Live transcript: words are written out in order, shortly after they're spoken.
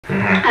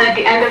And at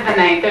the end of the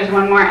night, there's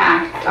one more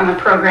act on the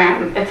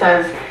program. It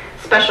says,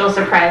 special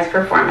surprise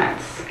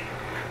performance.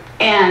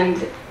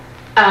 And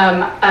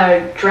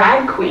a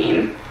drag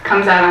queen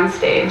comes out on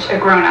stage, a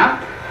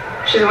grown-up.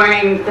 She's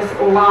wearing this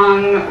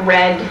long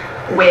red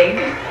wig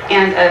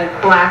and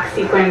a black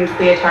sequined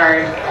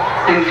leotard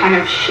and kind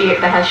of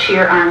that has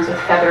sheer arms with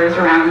feathers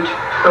around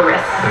her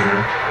wrists.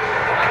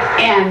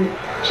 And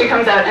she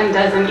comes out and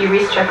does an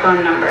Iris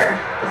Chacon number,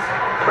 this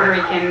Puerto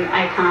Rican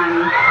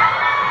icon.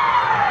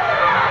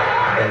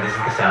 And this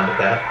is the sound of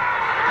that?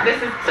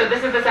 This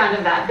is the sound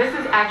of that. This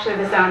is actually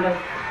the sound of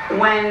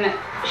when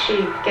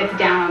she gets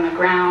down on the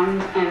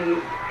ground and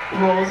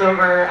rolls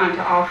over onto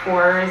all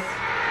fours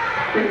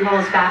and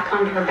rolls back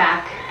onto her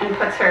back and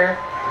puts her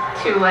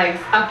two legs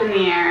up in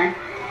the air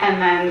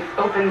and then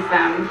opens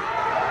them,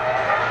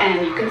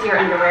 and you can see her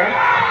underwear.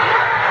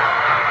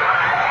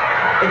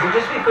 And so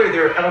just to be clear,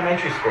 there are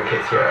elementary school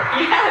kids here.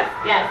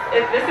 Yes.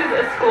 This is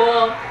a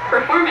school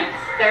performance.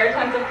 There are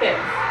tons of kids.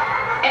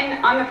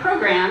 And on the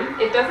program,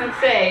 it doesn't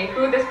say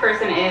who this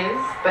person is,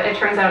 but it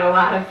turns out a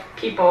lot of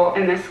people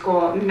in this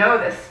school know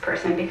this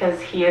person because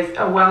he is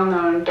a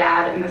well-known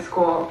dad in the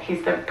school.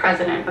 He's the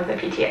president of the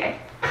PTA.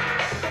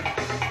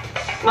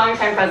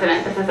 Longtime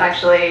president. This is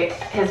actually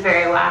his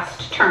very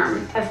last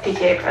term as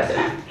PTA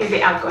president. He's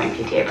the outgoing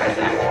PTA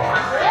president.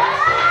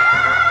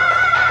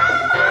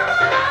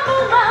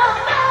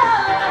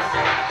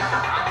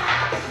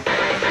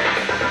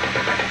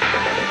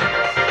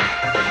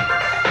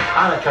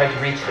 Anna tried to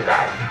reach the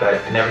guy,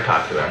 but never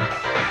talked to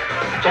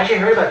him. She actually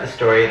heard about the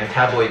story in a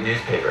tabloid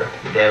newspaper,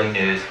 the Daily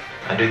News,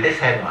 under this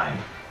headline.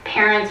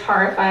 Parents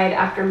horrified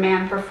after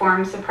man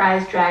performs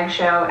surprise drag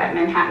show at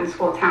Manhattan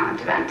school talent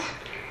event.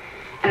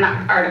 And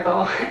the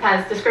article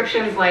has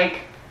descriptions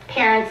like,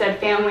 parents said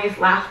families'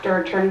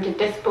 laughter turned to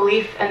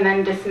disbelief and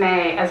then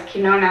dismay as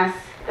Quinones,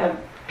 the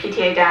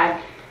PTA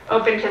dad,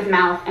 opened his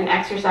mouth and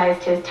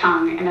exercised his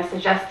tongue in a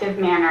suggestive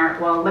manner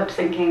while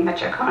lip-syncing the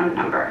Chacon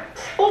number.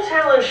 School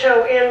talent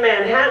show in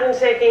Manhattan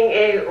taking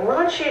a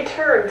raunchy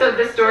turn. So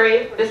the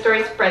story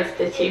spreads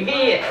to TV.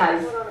 It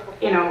has,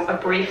 a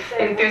brief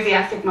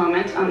enthusiastic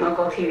moment on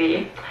local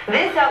TV.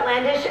 This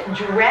outlandish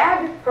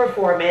drag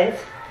performance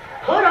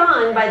put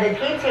on by the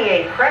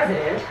PTA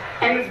president.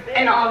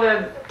 And all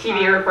the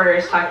TV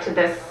reporters talked to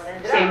this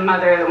same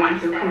mother, the one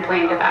who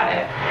complained about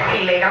it.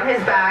 He laid on his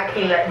back,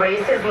 he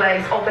raised his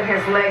legs, opened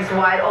his legs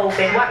wide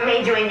open. What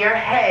made you in your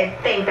head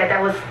think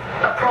that was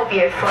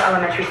appropriate for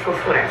elementary school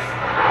students?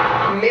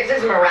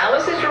 Mrs.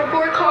 Morales'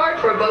 report card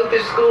for both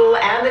the school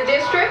and the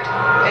district,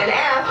 an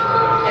F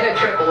and a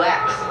triple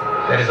X.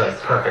 That is like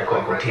perfect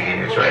local TV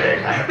news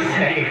writing, I have to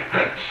say.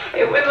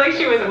 It was like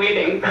she was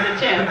waiting for the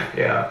chance.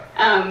 Yeah.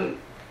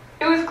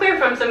 It was clear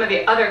from some of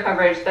the other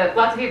coverage that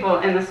lots of people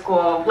in the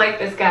school like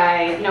this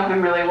guy, know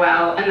him really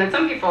well, and that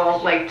some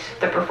people liked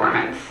the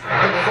performance.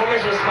 The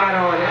performance was spot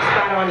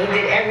on. He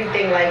did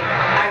everything like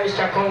Iris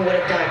Chacon would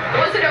have done.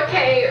 Was it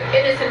okay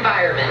in this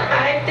environment?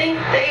 I think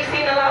they've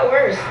seen a lot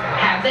worse.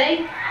 Have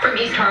they? From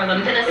East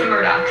Harlem, Vanessa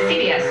Murdoch,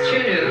 CBS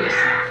 2 News.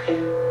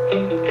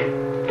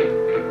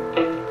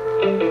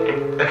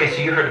 Okay,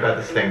 so you heard about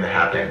this thing that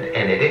happened,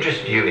 and it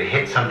interested you, it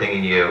hit something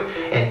in you,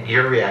 and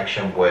your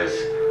reaction was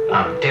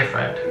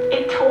different.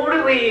 It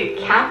totally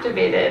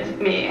captivated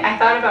me. I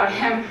thought about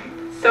him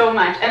so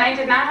much, and I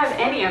did not have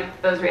any of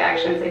those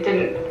reactions. I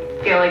didn't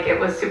feel like it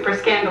was super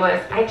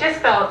scandalous. I just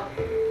felt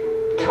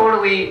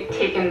totally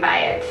taken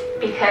by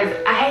it because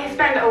I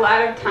spend a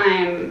lot of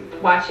time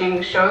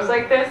watching shows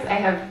like this. I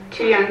have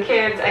 2 young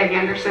kids, I have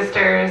younger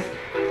sisters,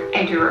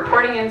 I do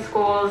reporting in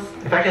schools.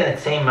 In fact, in that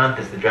same month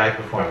as the drag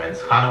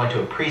performance, Hannah went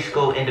to a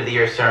preschool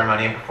end-of-the-year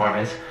ceremony and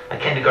performance, a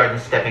kindergarten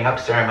stepping up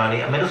ceremony,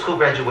 a middle school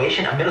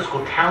graduation, a middle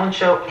school talent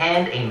show,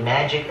 and a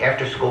magic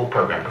after-school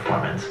program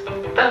performance.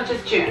 That was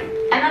just June.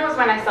 And that was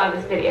when I saw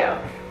this video.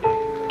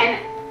 And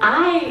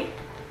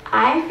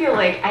I feel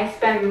like I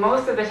spend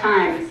most of the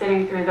time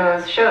sitting through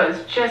those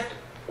shows just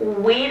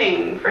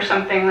waiting for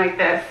something like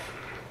this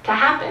to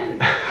happen.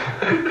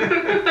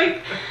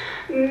 Like,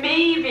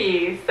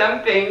 maybe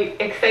something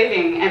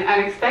exciting and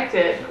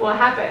unexpected will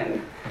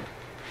happen.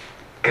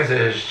 Because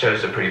the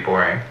shows are pretty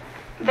boring.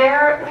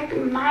 They're like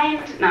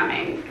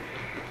mind-numbing.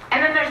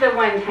 And then there's the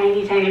one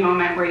tiny, tiny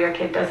moment where your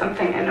kid does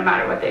something and no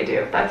matter what they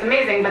do, that's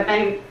amazing, but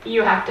then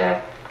you have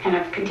to kind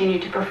of continue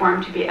to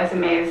perform to be as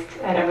amazed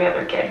at every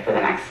other kid for the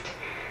next,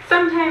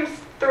 sometimes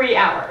 3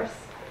 hours.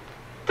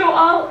 So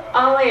all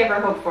I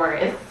ever hope for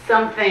is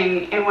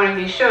something in one of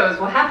these shows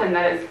will happen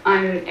that is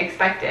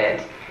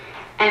unexpected.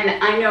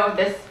 And I know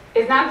this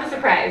is not the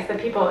surprise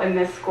that people in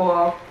this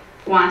school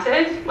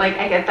wanted. Like,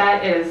 I get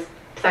that it is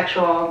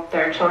sexual,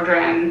 they're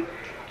children,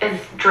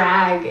 it's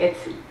drag, it's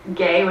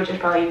gay, which is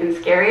probably even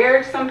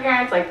scarier to some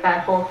parents. Like,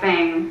 that whole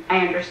thing,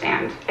 I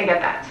understand. I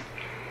get that.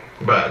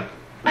 But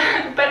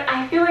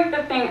I feel like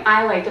the thing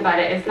I liked about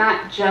it is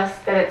not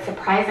just that it's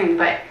surprising,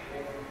 but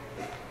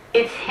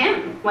it's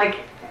him. Like,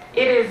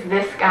 it is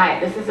this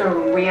guy. This is a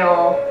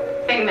real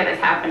thing that is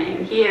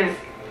happening. He is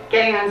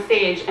getting on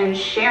stage and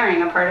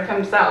sharing a part of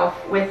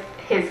himself with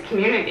his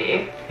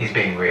community. he's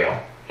being real.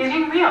 He's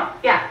being real.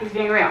 Yeah, he's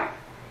being real.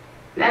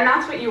 And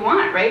that's what you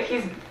want, right?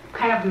 He's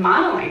kind of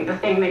modeling the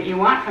thing that you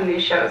want from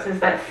these shows, is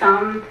that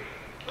some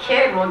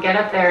kid will get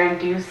up there and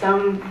do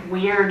some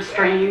weird,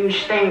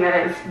 strange thing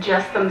that is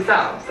just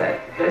themselves, that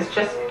is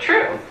just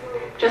true,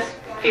 just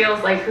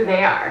feels like who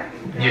they are.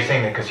 You're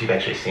saying that because you've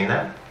actually seen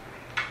that?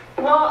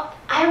 Well,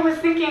 I was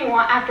thinking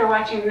after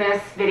watching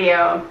this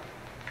video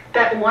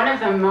that one of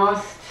the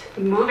most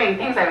moving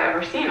things I've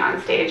ever seen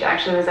on stage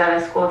actually was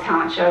at a school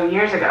talent show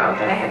years ago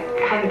that I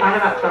hadn't thought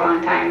about for a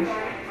long time,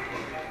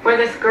 where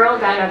this girl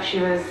got up. She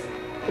was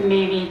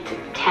maybe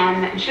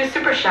 10, and she was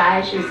super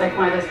shy. She was like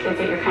one of those kids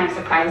that you're kind of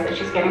surprised that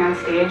she's getting on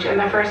stage in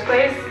the first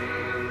place.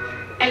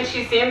 And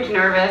she seemed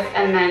nervous,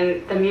 and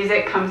then the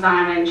music comes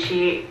on and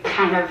she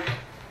kind of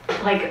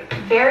like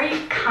very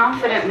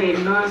confidently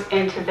moves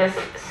into this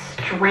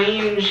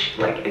strange,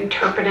 like,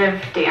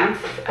 interpretive dance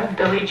of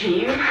Billie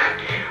Jean,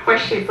 where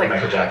she's like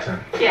Michael Jackson.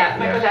 Yeah,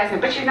 Michael Jackson.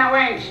 But she's not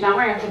wearing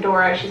a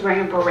fedora. She's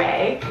wearing a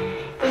beret.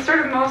 The sort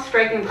of most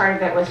striking part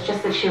of it was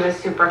just that she was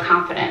super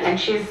confident, and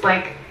she's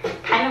like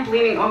kind of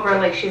leaning over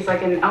like she's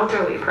like an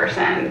elderly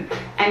person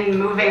and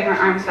moving her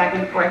arms back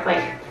and forth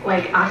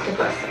like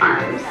octopus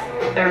arms.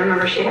 I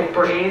remember she had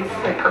braids,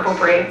 like purple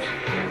braids,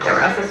 that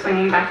were also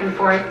swinging back and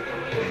forth.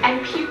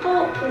 And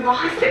people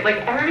lost it. Like,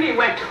 everybody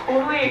went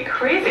totally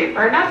crazy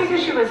for her. Not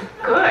because she was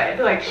good,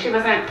 like she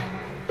wasn't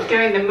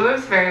doing the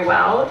moves very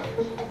well,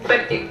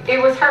 but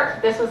it was her.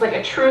 This was like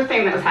a true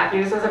thing that was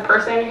happening. This was a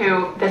person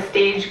who the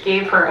stage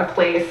gave her a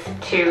place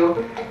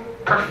to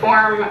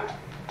perform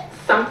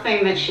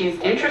something that she's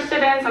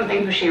interested in,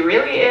 something who she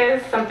really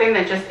is, something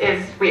that just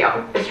is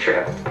real, is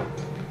true.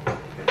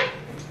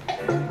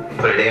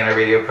 For today on our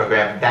radio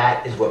program,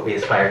 that is what we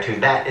aspire to.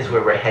 That is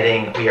where we're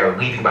heading. We are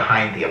leaving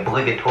behind the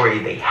obligatory,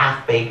 the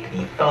half-baked,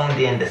 the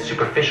phoned-in, the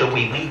superficial.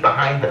 We leave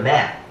behind the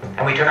meh.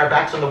 And we turn our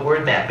backs on the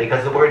word meh,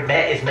 because the word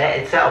meh is meh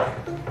itself.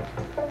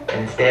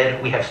 And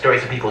instead, we have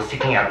stories of people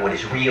seeking out what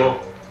is real,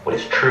 what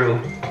is true.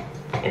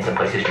 In some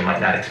places, you might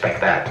not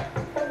expect that.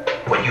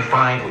 What you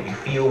find, what you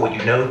feel, what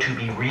you know to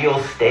be real,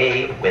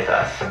 stay with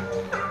us.